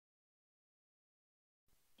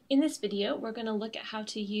In this video, we're going to look at how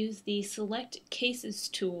to use the Select Cases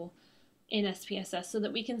tool in SPSS so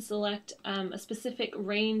that we can select a specific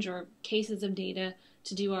range or cases of data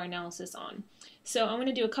to do our analysis on. So I'm going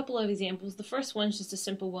to do a couple of examples. The first one is just a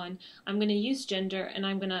simple one. I'm going to use gender and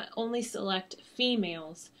I'm going to only select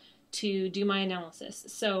females to do my analysis.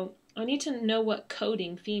 So I need to know what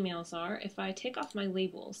coding females are. If I take off my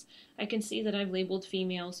labels, I can see that I've labeled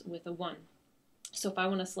females with a 1. So if I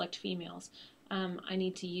want to select females, I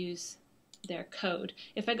need to use their code.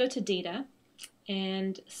 If I go to Data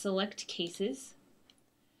and select Cases,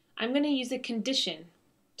 I'm going to use a condition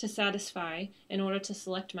to satisfy in order to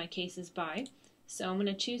select my cases by. So I'm going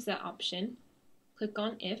to choose that option, click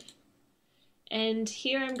on If, and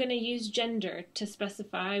here I'm going to use gender to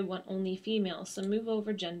specify I want only females. So move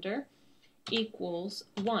over gender equals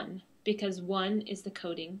 1, because 1 is the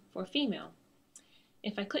coding for female.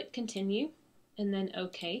 If I click Continue and then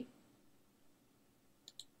OK,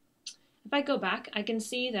 if I go back, I can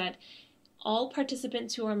see that all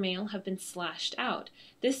participants who are male have been slashed out.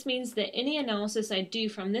 This means that any analysis I do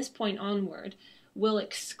from this point onward will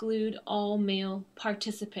exclude all male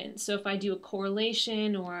participants. So if I do a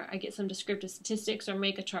correlation or I get some descriptive statistics or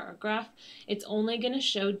make a chart or graph, it's only going to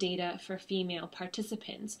show data for female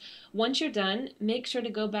participants. Once you're done, make sure to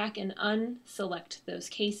go back and unselect those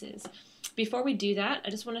cases. Before we do that, I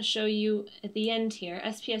just want to show you at the end here,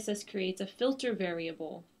 SPSS creates a filter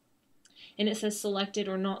variable. And it says selected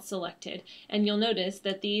or not selected. And you'll notice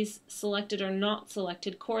that these selected or not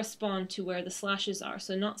selected correspond to where the slashes are.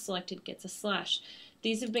 So not selected gets a slash.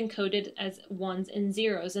 These have been coded as 1s and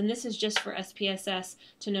 0s, and this is just for SPSS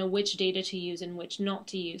to know which data to use and which not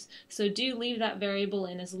to use. So do leave that variable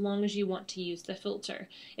in as long as you want to use the filter.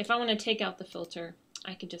 If I want to take out the filter,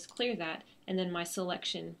 I can just clear that, and then my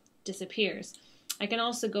selection disappears. I can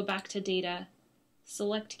also go back to Data,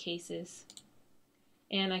 select Cases,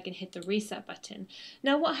 and I can hit the reset button.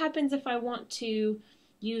 Now what happens if I want to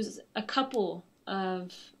use a couple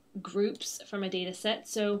of groups from a data set?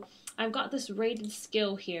 So I've got this rated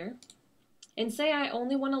skill here, and say I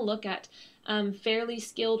only want to look at fairly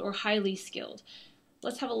skilled or highly skilled.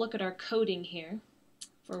 Let's have a look at our coding here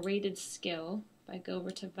for rated skill. If I go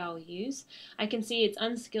over to values, I can see it's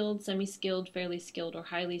unskilled, semi-skilled, fairly skilled, or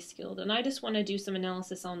highly skilled, and I just want to do some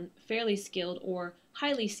analysis on fairly skilled or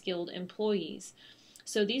highly skilled employees.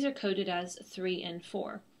 So these are coded as 3 and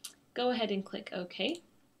 4. Go ahead and click OK.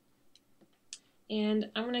 And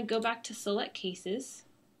I'm going to go back to Select Cases.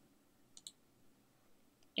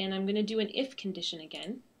 And I'm going to do an if condition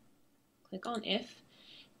again. Click on If.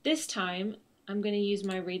 This time I'm going to use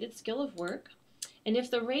my rated skill of work. And if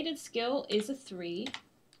the rated skill is a 3,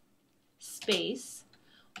 space,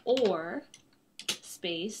 or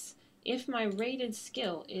space, if my rated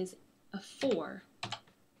skill is a 4,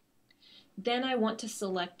 then I want to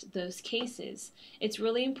select those cases. It's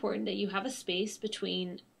really important that you have a space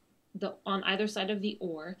between on either side of the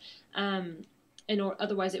or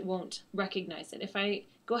otherwise it won't recognize it. If I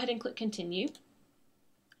go ahead and click Continue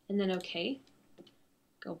and then OK,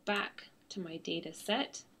 go back to my data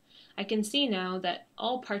set, I can see now that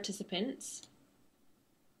all participants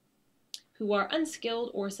who are unskilled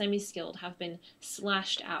or semi-skilled have been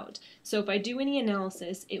slashed out. So if I do any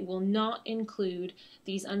analysis, it will not include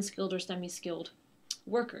these unskilled or semi-skilled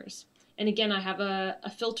workers. And again, I have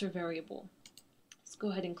a filter variable. Let's go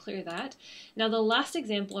ahead and clear that. Now the last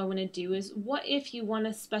example I want to do is what if you want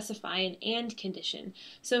to specify an and condition.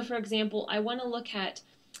 So for example, I want to look at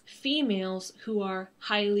females who are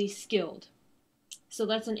highly skilled. So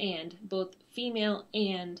that's an and, both female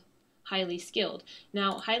and highly skilled.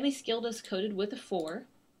 Now, highly skilled is coded with a 4,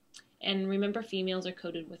 and remember females are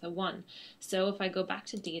coded with a 1. So if I go back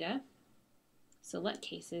to Data, select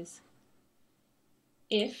Cases,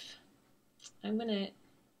 if, I'm going to,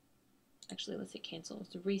 actually let's hit cancel,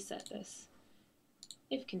 let's reset this.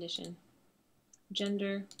 If condition,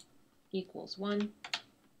 gender equals 1,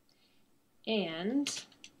 and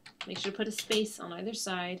make sure to put a space on either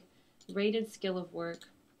side, rated skill of work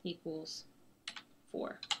equals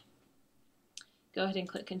 4. Go ahead and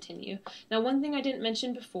click Continue. Now one thing I didn't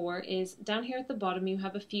mention before is down here at the bottom you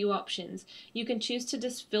have a few options. You can choose to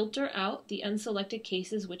just filter out the unselected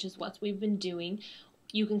cases, which is what we've been doing.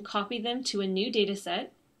 You can copy them to a new data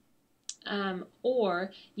set,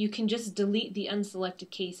 or you can just delete the unselected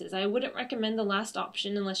cases. I wouldn't recommend the last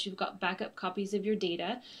option unless you've got backup copies of your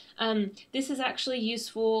data. This is actually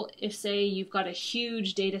useful if, say, you've got a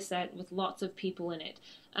huge data set with lots of people in it.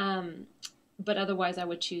 But otherwise I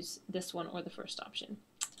would choose this one or the first option.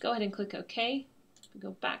 Go ahead and click OK.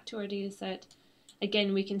 Go back to our data set.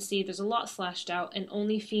 Again, we can see there's a lot slashed out and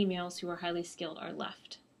only females who are highly skilled are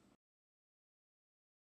left.